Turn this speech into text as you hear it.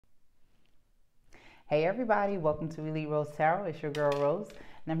Hey everybody, welcome to Elite Rose Tarot. It's your girl Rose,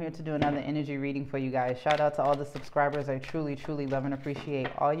 and I'm here to do another energy reading for you guys. Shout out to all the subscribers. I truly love and appreciate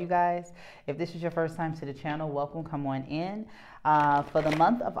all you guys. If this is your first time to the channel, welcome, come on in. For the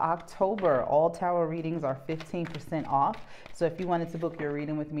month of October, all tarot readings are 15% off. So if you wanted to book your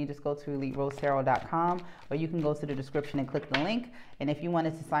reading with me, just go to EliteRoseTarot.com, or you can go to the description and click the link. And if you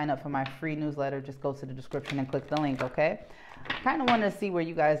wanted to sign up for my free newsletter, just go to the description and click the link, okay? Kind of wanted to see where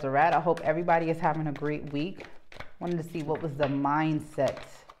you guys are at. I hope everybody is having a great week. Wanted to see what was the mindset.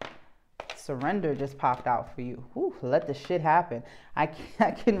 Surrender just popped out for you. Whew, let the shit happen. I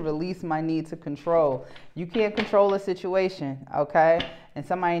can release my need to control. You can't control a situation, okay? And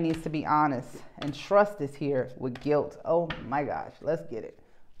somebody needs to be honest. And trust is here with guilt. Oh my gosh, let's get it.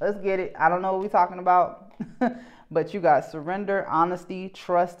 Let's get it. I don't know what we're talking about, but you got surrender, honesty,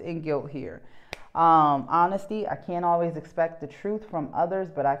 trust, and guilt here. Honesty, I can't always expect the truth from others,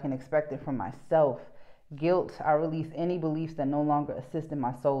 but I can expect it from myself. Guilt, I release any beliefs that no longer assist in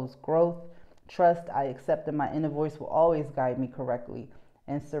my soul's growth. Trust, I accept that my inner voice will always guide me correctly.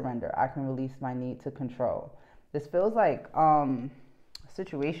 And surrender, I can release my need to control. This feels like a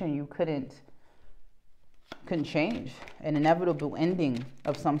situation you couldn't change, an inevitable ending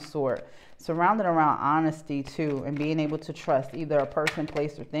of some sort, surrounded around honesty too, and being able to trust either a person,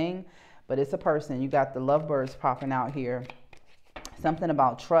 place, or thing. But it's a person. You got the lovebirds popping out here. Something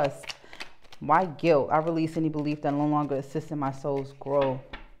about trust. Why guilt? I release any belief that no longer assists in my soul's growth.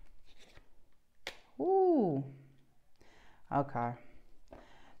 Ooh. Okay.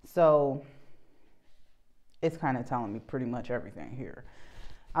 So it's kind of telling me pretty much everything here.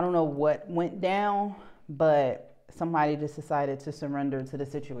 I don't know what went down, but somebody just decided to surrender to the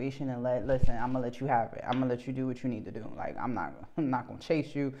situation and listen, I'm gonna let you have it. I'm gonna let you do what you need to do. Like, I'm not gonna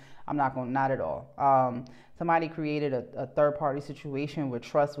chase you. Not at all. Somebody created a third party situation where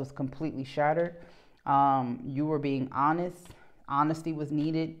trust was completely shattered. You were being honest. Honesty was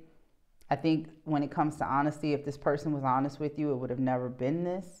needed. I think when it comes to honesty, if this person was honest with you, it would have never been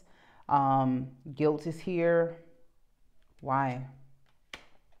this. Guilt is here. Why?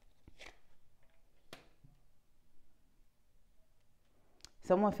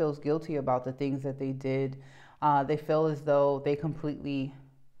 Someone feels guilty about the things that they did. They feel as though they completely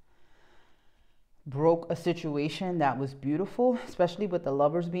broke a situation that was beautiful, especially with the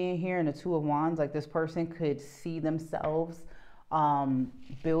lovers being here and the Two of Wands. Like, this person could see themselves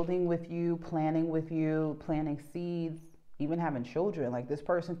building with you, planting seeds, even having children. Like, this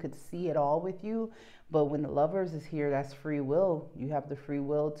person could see it all with you. But when the lovers is here, that's free will. You have the free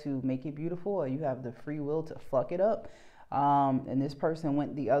will to make it beautiful, or you have the free will to fuck it up. And this person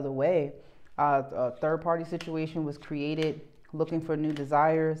went the other way. A third party situation was created, looking for new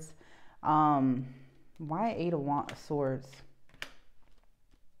desires. Why 8 of Swords?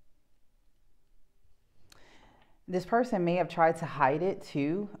 This person may have tried to hide it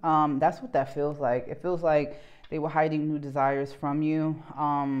too. That's what that feels like. It feels like they were hiding new desires from you,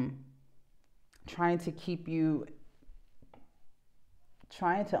 trying to keep you,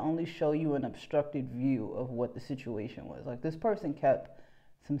 trying to only show you an obstructed view of what the situation was. Like, this person kept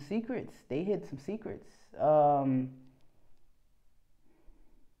some secrets. They hid some secrets.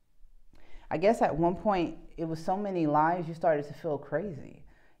 I guess at one point it was so many lies, you started to feel crazy,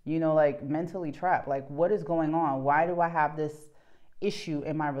 you know, like mentally trapped. Like, what is going on? Why do I have this issue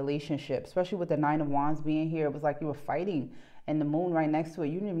in my relationship? Especially with the 9 of Wands being here. It was like you were fighting, and the moon right next to it.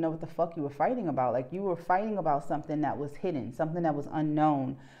 You didn't even know what the fuck you were fighting about. Like, you were fighting about something that was hidden, something that was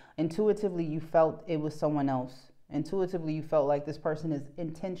unknown. Intuitively, you felt it was someone else. Intuitively, you felt like this person is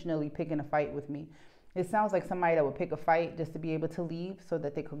intentionally picking a fight with me. It sounds like somebody that would pick a fight just to be able to leave so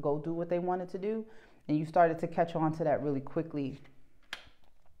that they could go do what they wanted to do. And you started to catch on to that really quickly.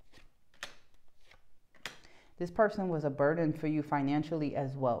 This person was a burden for you financially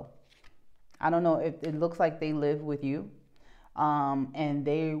as well. I don't know if it looks like they live with you. And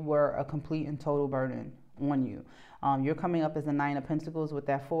they were a complete and total burden on you. You're coming up as the 9 of Pentacles with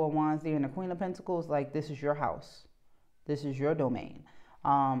that 4 of Wands there and the Queen of Pentacles. Like, this is your house. This is your domain.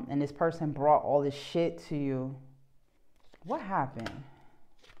 And this person brought all this shit to you. What happened?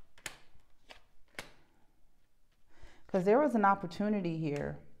 Because there was an opportunity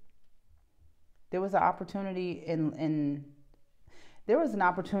here. There was an opportunity there was an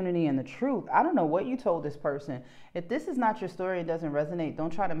opportunity in the truth. I don't know what you told this person. If this is not your story and doesn't resonate,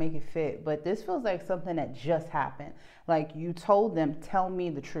 don't try to make it fit. But this feels like something that just happened. Like, you told them, tell me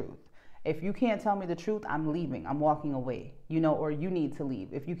the truth. If you can't tell me the truth, I'm leaving. I'm walking away, you know, or you need to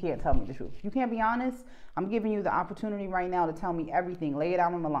leave if you can't tell me the truth. If you can't be honest, I'm giving you the opportunity right now to tell me everything. Lay it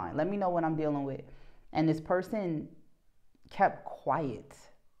out on the line. Let me know what I'm dealing with. And this person kept quiet.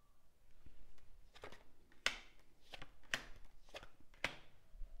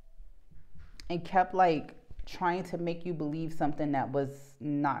 and kept like trying to make you believe something that was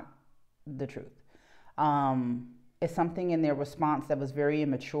not the truth. It's something in their response that was very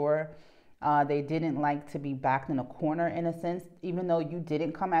immature. They didn't like to be backed in a corner, in a sense. Even though you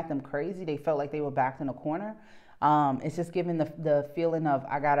didn't come at them crazy, they felt like they were backed in a corner. It's just giving the feeling of,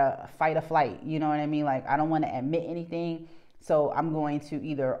 I gotta fight or flight. You know what I mean? Like, I don't want to admit anything, so I'm going to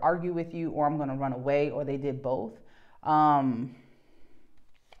either argue with you or I'm going to run away, or they did both.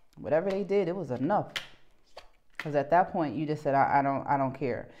 Whatever they did, it was enough. Because at that point, you just said, I don't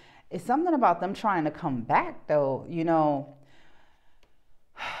care. It's something about them trying to come back, though, you know.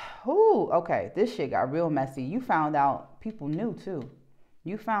 Ooh, okay, this shit got real messy. You found out people knew, too.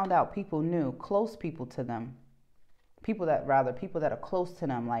 You found out people knew, close people to them. People that are close to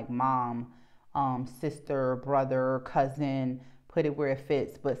them, like mom, sister, brother, cousin, put it where it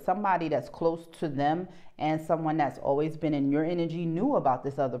fits. But somebody that's close to them and someone that's always been in your energy knew about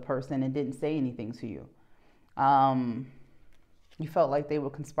this other person and didn't say anything to you. You felt like they were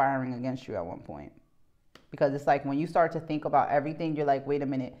conspiring against you at one point. Because it's like when you start to think about everything, you're like, wait a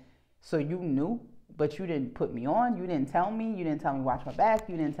minute. So you knew, but you didn't put me on. You didn't tell me. You didn't tell me watch my back.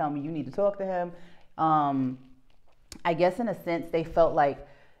 You didn't tell me you need to talk to him. I guess in a sense, they felt like,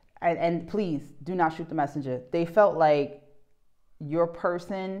 and please do not shoot the messenger. They felt like your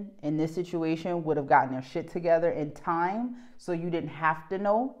person in this situation would have gotten their shit together in time, so you didn't have to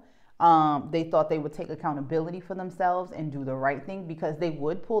know. They thought they would take accountability for themselves and do the right thing, because they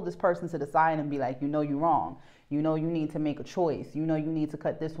would pull this person to the side and be like, you know, you're wrong. You know, you need to make a choice. You know, you need to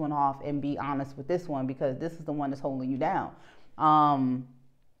cut this one off and be honest with this one, because this is the one that's holding you down.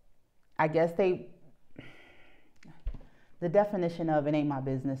 I guess the definition of it ain't my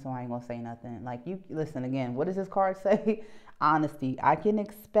business, so I ain't gonna say nothing. Like, you listen again, what does this card say? Honesty. I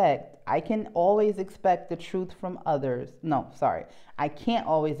can always expect the truth from others. No, sorry. I can't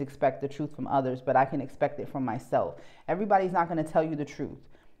always expect the truth from others, but I can expect it from myself. Everybody's not gonna tell you the truth.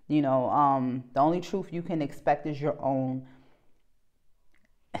 You know, the only truth you can expect is your own.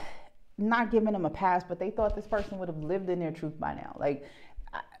 Not giving them a pass, but they thought this person would have lived in their truth by now. Like,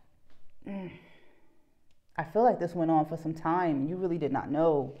 I feel like this went on for some time. You really did not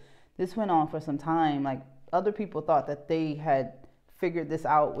know. This went on for some time. Like, other people thought that they had figured this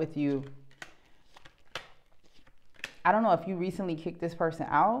out with you. I don't know if you recently kicked this person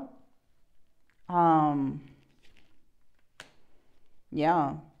out.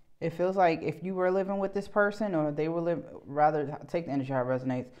 Yeah. It feels like if you were living with this person, or they were rather take the energy how it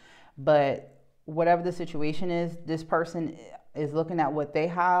resonates. But whatever the situation is, this person is looking at what they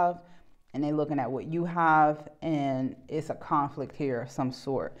have, and they're looking at what you have, and it's a conflict here of some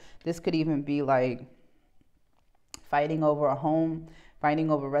sort. This could even be like fighting over a home, fighting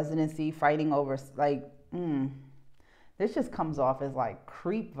over residency, fighting over like, this just comes off as like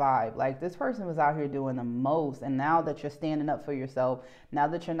creep vibe. Like, this person was out here doing the most, and now that you're standing up for yourself, now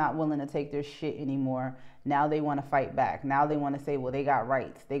that you're not willing to take their shit anymore, now they want to fight back. Now they want to say, well, they got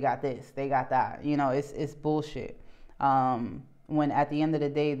rights, they got this, they got that. You know, it's bullshit. When at the end of the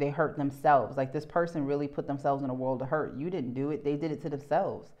day, they hurt themselves. Like, this person really put themselves in a world of hurt. You didn't do it. They did it to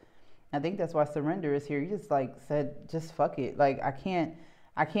themselves. I think that's why surrender is here. You just like said, just fuck it. Like, I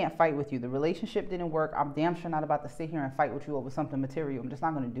can't fight with you. The relationship didn't work. I'm damn sure not about to sit here and fight with you over something material. I'm just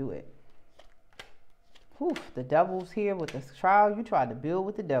not going to do it. Whew, the devil's here with this trial. You tried to build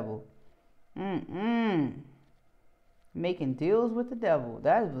with the devil. Making deals with the devil.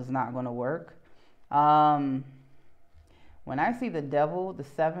 That was not going to work. When I see the devil, the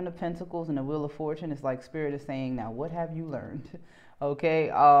Seven of Pentacles, and the Wheel of Fortune, it's like Spirit is saying, now what have you learned? Okay.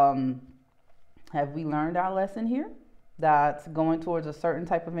 Have we learned our lesson here? That going towards a certain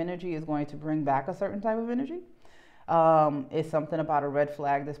type of energy is going to bring back a certain type of energy. It's something about a red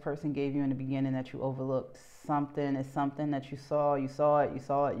flag this person gave you in the beginning that you overlooked. Something is something that you saw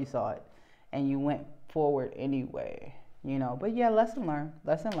it, and you went forward anyway, you know. But yeah, lesson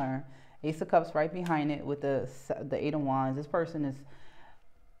learned. Ace of Cups right behind it with the Eight of Wands. This person is,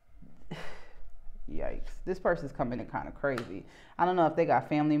 yikes. This person's coming in kind of crazy. I don't know if they got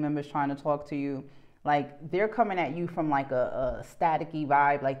family members trying to talk to you. Like, they're coming at you from like a staticky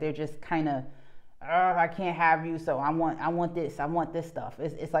vibe. Like, they're just kind of, I can't have you, so I want this stuff.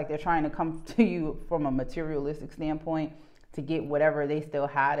 It's like they're trying to come to you from a materialistic standpoint to get whatever they still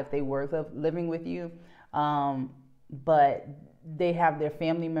had if they were living with you. But they have their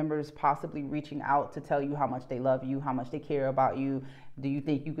family members possibly reaching out to tell you how much they love you, how much they care about you. Do you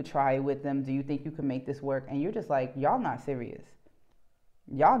think you could try it with them? Do you think you could make this work? And you're just like, y'all not serious.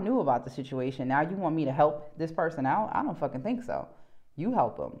 Y'all knew about the situation. Now you want me to help this person out? I don't fucking think so. You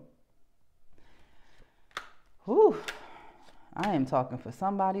help them. Whew. I am talking for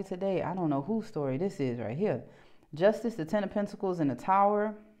somebody today. I don't know whose story this is right here. Justice, the Ten of Pentacles, and the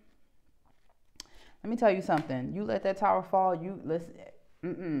Tower. Let me tell you something. You let that tower fall, you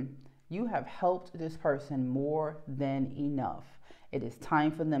listen. You have helped this person more than enough. It is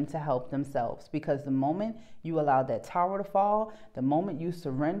time for them to help themselves, because the moment you allowed that tower to fall, the moment you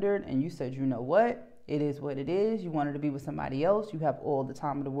surrendered and you said, you know what? It is what it is. You wanted to be with somebody else. You have all the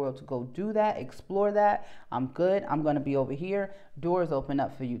time in the world to go do that, explore that. I'm good. I'm going to be over here. Doors open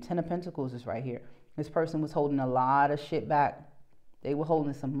up for you. Ten of Pentacles is right here. This person was holding a lot of shit back. They were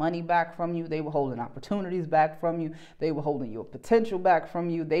holding some money back from you. They were holding opportunities back from you. They were holding your potential back from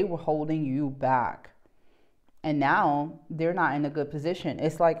you. They were holding you back. And now they're not in a good position.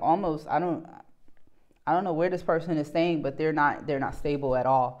 It's like almost, I don't know where this person is staying, but they're not stable at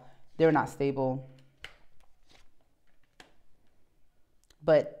all. They're not stable.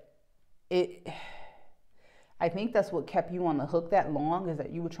 But I think that's what kept you on the hook that long, is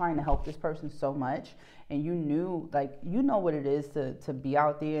that you were trying to help this person so much, and you knew, like, you know what it is to be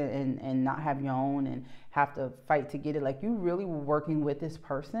out there and not have your own and have to fight to get it. Like, you really were working with this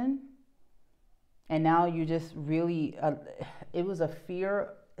person, and now you just really, it was a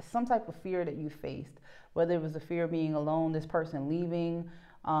fear, some type of fear that you faced, whether it was the fear of being alone, this person leaving,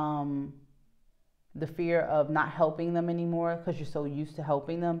 the fear of not helping them anymore because you're so used to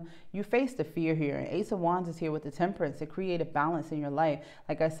helping them. You face the fear here. And Ace of Wands is here with the Temperance to create a balance in your life.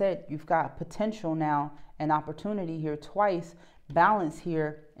 Like I said, you've got potential now and opportunity here twice, balance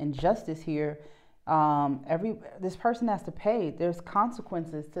here and justice here. This person has to pay. There's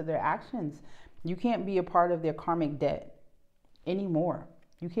consequences to their actions. You can't be a part of their karmic debt anymore.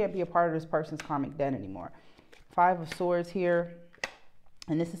 You can't be a part of this person's karmic debt anymore. Five of Swords here.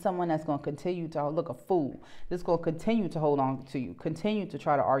 And this is someone that's going to continue to look a fool. This is going to continue to hold on to you, continue to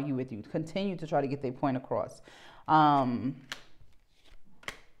try to argue with you, continue to try to get their point across. But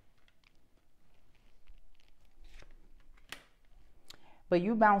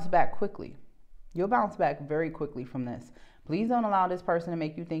you bounce back quickly. You'll bounce back very quickly from this. Please don't allow this person to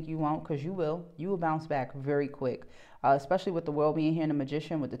make you think you won't, because you will. You will bounce back very quick, especially with the World being here and the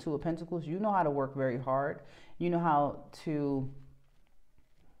Magician with the Two of Pentacles. You know how to work very hard. You know how to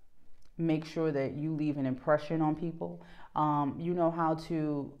make sure that you leave an impression on people. You know how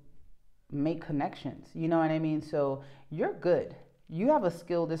to make connections. You know what I mean? So you're good. You have a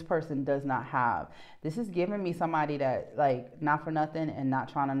skill this person does not have. This is giving me somebody that, like, not for nothing and not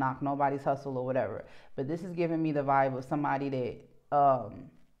trying to knock nobody's hustle or whatever, but this is giving me the vibe of somebody that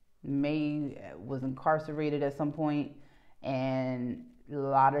was incarcerated at some point, and a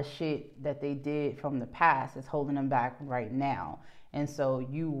lot of shit that they did from the past is holding them back right now. And so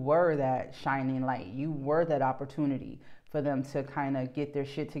you were that shining light. You were that opportunity for them to kind of get their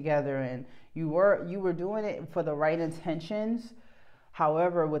shit together. And you were doing it for the right intentions.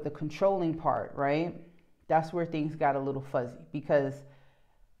 However, with the controlling part, right? That's where things got a little fuzzy, because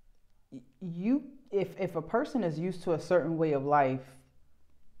if a person is used to a certain way of life,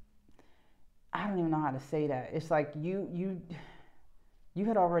 I don't even know how to say that. It's like you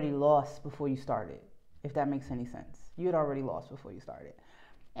had already lost before you started, if that makes any sense. You had already lost before you started.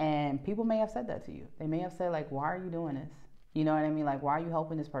 And people may have said that to you. They may have said, like, why are you doing this? You know what I mean? Like, why are you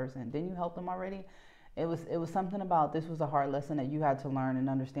helping this person? Didn't you help them already? It was something about, this was a hard lesson that you had to learn and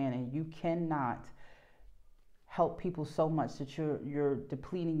understand. And you cannot help people so much that you're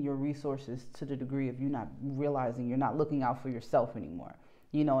depleting your resources to the degree of you not realizing you're not looking out for yourself anymore.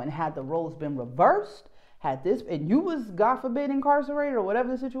 You know, and had the roles been reversed, had this, and you was, God forbid, incarcerated or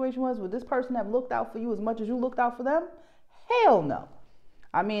whatever the situation was, would this person have looked out for you as much as you looked out for them? Hell no.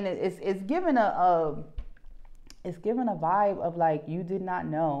 I mean, it's given a vibe of, like, you did not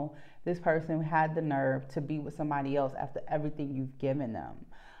know this person had the nerve to be with somebody else after everything you've given them,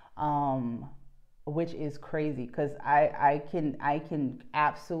 which is crazy, because I can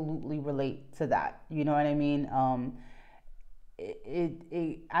absolutely relate to that. You know what I mean?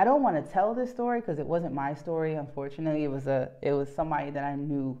 I don't want to tell this story because it wasn't my story. Unfortunately, it was somebody that I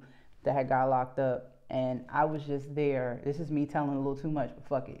knew that had got locked up, and I was just there. This is me telling a little too much, but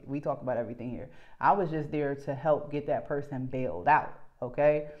fuck it. We talk about everything here. I was just there to help get that person bailed out,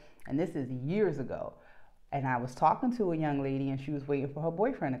 okay? And this is years ago. And I was talking to a young lady, and she was waiting for her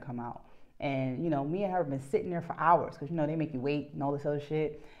boyfriend to come out. And, you know, me and her have been sitting there for hours because, you know, they make you wait and all this other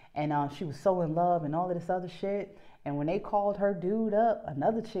shit. And she was so in love and all of this other shit. And when they called her dude up,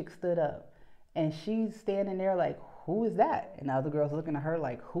 another chick stood up. And she's standing there like, who is that? And the other girl's looking at her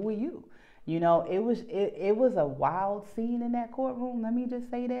like, who are you? You know, it was a wild scene in that courtroom. Let me just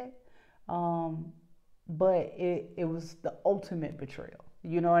say that. But it was the ultimate betrayal.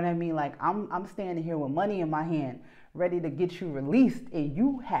 You know what I mean? Like I'm standing here with money in my hand, ready to get you released, and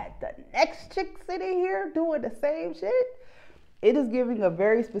you had the next chick sitting here doing the same shit. It is giving a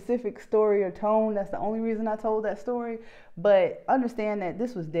very specific story or tone. That's the only reason I told that story. But understand that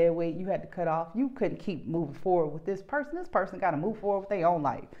this was dead weight. You had to cut off. You couldn't keep moving forward with this person. This person got to move forward with their own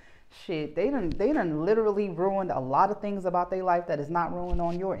life. Shit, they done literally ruined a lot of things about their life that is not ruined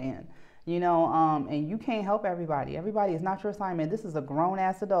on your end. You know, and you can't help everybody. Everybody is not your assignment. This is a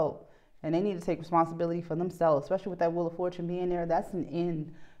grown-ass adult, and they need to take responsibility for themselves, especially with that Wheel of Fortune being there. That's an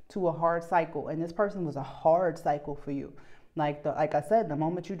end to a hard cycle, and this person was a hard cycle for you. Like I said, the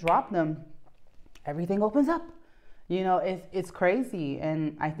moment you drop them, everything opens up. You know, it's crazy.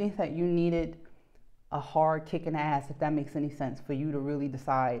 And I think that you needed a hard kick in the ass, if that makes any sense, for you to really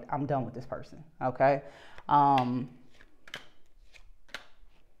decide, I'm done with this person. Okay.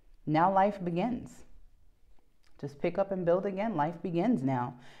 Now life begins. Just pick up and build again. Life begins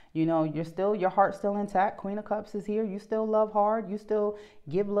now. You know, your heart's still intact. Queen of Cups is here. You still love hard. You still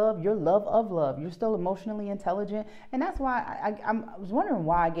give love. You're love of love. You're still emotionally intelligent. And that's why I was wondering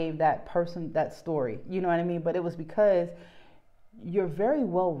why I gave that person that story. You know what I mean? But it was because you're very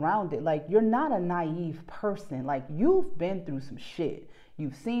well-rounded. Like, you're not a naive person. Like, you've been through some shit.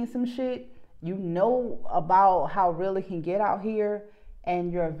 You've seen some shit. You know about how real it can get out here.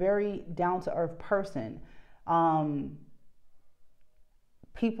 And you're a very down-to-earth person.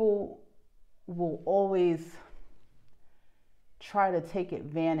 People will always try to take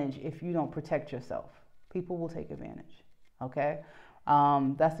advantage if you don't protect yourself. People will take advantage, okay?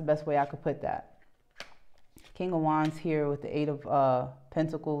 That's the best way I could put that. King of Wands here with the Eight of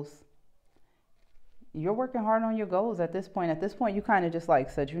Pentacles. You're working hard on your goals at this point. At this point, you kind of just like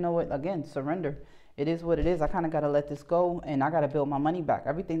said, you know what, again, surrender. It is what it is. I kind of got to let this go, and I got to build my money back.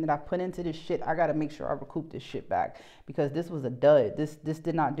 Everything that I put into this shit, I got to make sure I recoup this shit back, because this was a dud. This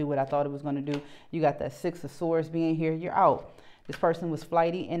did not do what I thought it was going to do. You got that Six of Swords being here. You're out. This person was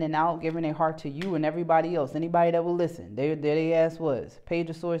flighty, in and out, giving their heart to you and everybody else. Anybody that will listen, there their ass was. Page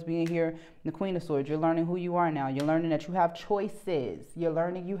of Swords being here, and the Queen of Swords. You're learning who you are now. You're learning that you have choices. You're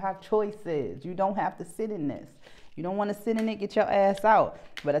learning you have choices. You don't have to sit in this. You don't want to sit in it, get your ass out.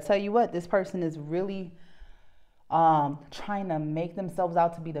 But I tell you what, this person is really trying to make themselves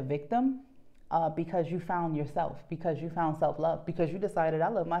out to be the victim because you found yourself, because you found self-love, because you decided, I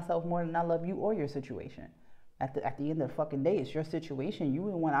love myself more than I love you or your situation. At the end of the fucking day, it's your situation. You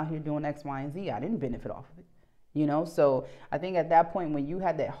were the one out here doing X, Y, and Z. I didn't benefit off of it. You know? So I think at that point, when you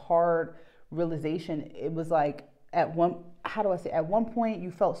had that hard realization, it was like at one point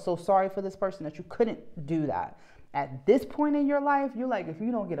you felt so sorry for this person that you couldn't do that. At this point in your life, you're like, if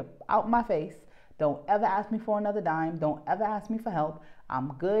you don't get out my face, don't ever ask me for another dime. Don't ever ask me for help.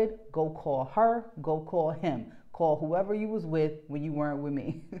 I'm good. Go call her. Go call him. Call whoever you was with when you weren't with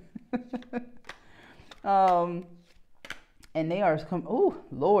me. And they are, oh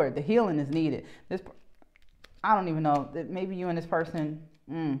Lord, the healing is needed. I don't even know. Maybe you and this person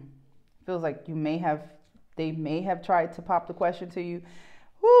feels like they may have tried to pop the question to you.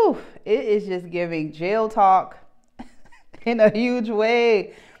 Whew, it is just giving jail talk in a huge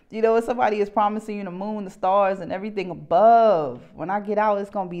way. You know, if somebody is promising you the moon, the stars, and everything above, when I get out, it's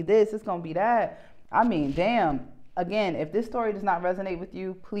going to be this, it's going to be that. I mean, damn. Again, if this story does not resonate with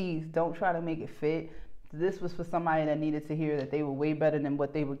you, please don't try to make it fit. This was for somebody that needed to hear that they were way better than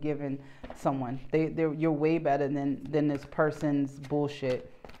what they were giving someone. You're way better than this person's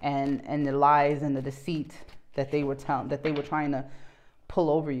bullshit and the lies and the deceit that they were trying to pull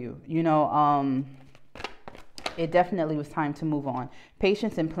over you. You know, it definitely was time to move on.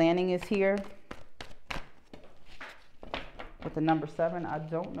 Patience and planning is here with the number 7. I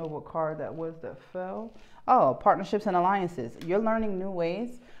don't know what card that was that fell. Oh, partnerships and alliances. You're learning new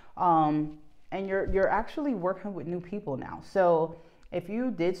ways, and you're actually working with new people now. So if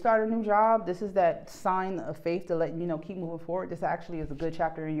you did start a new job, this is that sign of faith to let you know, keep moving forward. This actually is a good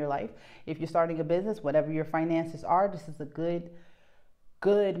chapter in your life. If you're starting a business, whatever your finances are, this is a good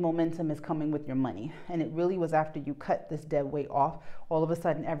momentum is coming with your money. And it really was after you cut this dead weight off, all of a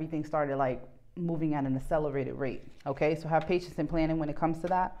sudden everything started like moving at an accelerated rate. Okay, so have patience and planning when it comes to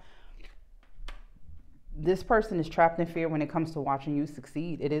that. This person is trapped in fear when it comes to watching you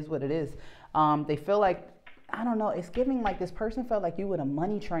succeed. It is what it is. They feel like, I don't know, it's giving like this person felt like you were a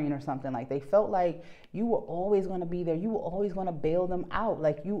money train or something. Like they felt like you were always going to be there. You were always going to bail them out.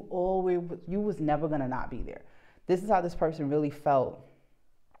 Like you was never going to not be there. This is how this person really felt.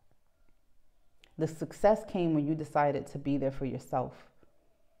 The success came when you decided to be there for yourself.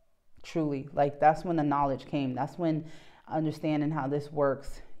 Truly. Like that's when the knowledge came. That's when understanding how this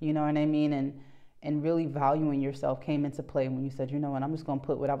works. You know what I mean? And and really valuing yourself came into play when you said, you know what, I'm just going to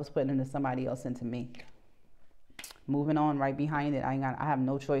put what I was putting into somebody else into me. Moving on right behind it. I have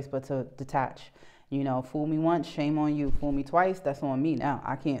no choice but to detach. You know, fool me once, shame on you. Fool me twice, that's on me now.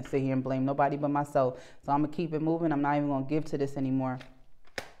 I can't sit here and blame nobody but myself. So I'm going to keep it moving. I'm not even going to give to this anymore.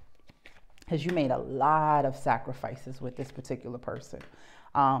 Because you made a lot of sacrifices with this particular person.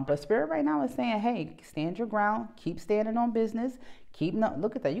 But Spirit right now is saying, hey, stand your ground. Keep standing on business.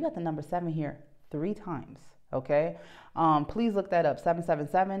 Look at that. You got the number 7 here 3 times. Okay. Please look that up.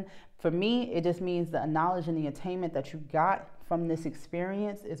 777. For me, it just means the knowledge and the attainment that you got from this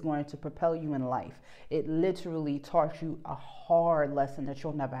experience is going to propel you in life. It literally taught you a hard lesson that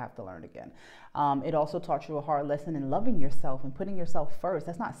you'll never have to learn again. It also taught you a hard lesson in loving yourself and putting yourself first.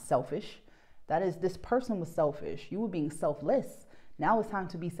 That's not selfish. That is, this person was selfish. You were being selfless. Now it's time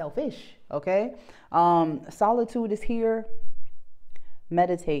to be selfish. Okay. Solitude is here.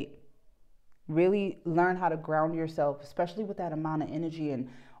 Meditate. Really learn how to ground yourself, especially with that amount of energy and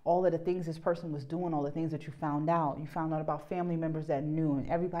all of the things this person was doing, all the things that you found out. You found out about family members that knew and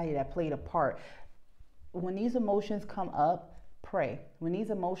everybody that played a part. When these emotions come up, pray. When these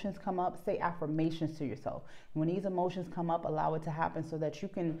emotions come up, say affirmations to yourself. When these emotions come up, allow it to happen so that you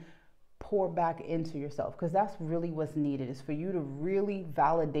can pour back into yourself, because that's really what's needed, is for you to really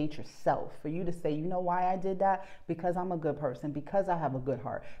validate yourself, for you to say, you know why I did that? Because I'm a good person, because I have a good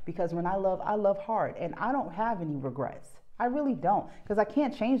heart, because when I love hard, and I don't have any regrets. I really don't, because I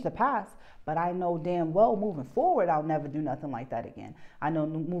can't change the past, but I know damn well moving forward, I'll never do nothing like that again. I know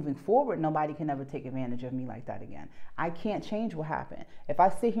moving forward, nobody can ever take advantage of me like that again. I can't change what happened. If I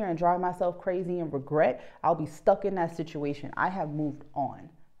sit here and drive myself crazy and regret, I'll be stuck in that situation. I have moved on.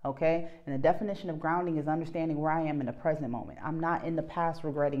 Okay. And the definition of grounding is understanding where I am in the present moment. I'm not in the past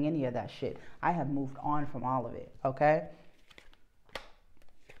regretting any of that shit. I have moved on from all of it. Okay.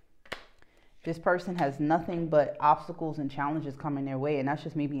 This person has nothing but obstacles and challenges coming their way. And that's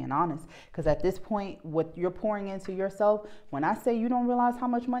just me being honest. Because at this point, what you're pouring into yourself, when I say you don't realize how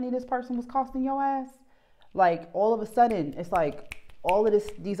much money this person was costing your ass, like all of a sudden, it's like all of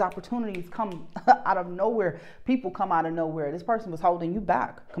these opportunities come out of nowhere. People come out of nowhere. This person was holding you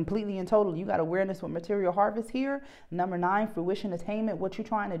back completely and totally. You got awareness with material harvest here. Number 9, fruition attainment. What you're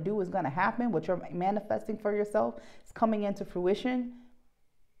trying to do is going to happen. What you're manifesting for yourself is coming into fruition.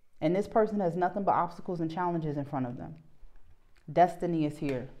 And this person has nothing but obstacles and challenges in front of them. Destiny is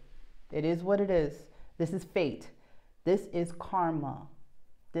here. It is what it is. This is fate. This is karma.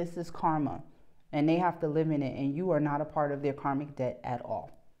 This is karma. And they have to live in it. And you are not a part of their karmic debt at all.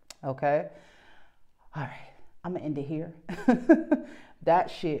 Okay? All right. I'm going to end it here.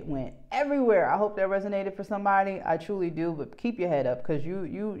 That shit went everywhere. I hope that resonated for somebody. I truly do. But keep your head up, because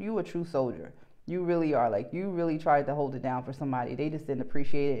you a true soldier. You really are. Like, you really tried to hold it down for somebody. They just didn't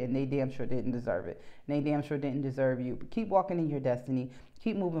appreciate it, and they damn sure didn't deserve it. And they damn sure didn't deserve you. But keep walking in your destiny.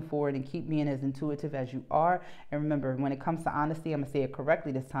 Keep moving forward and keep being as intuitive as you are. And remember, when it comes to honesty, I'm going to say it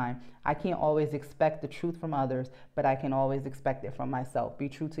correctly this time. I can't always expect the truth from others, but I can always expect it from myself. Be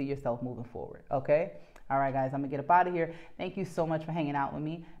true to yourself moving forward. Okay? All right, guys, I'm going to get up out of here. Thank you so much for hanging out with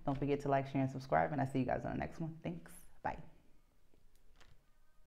me. Don't forget to like, share, and subscribe. And I'll see you guys on the next one. Thanks. Bye.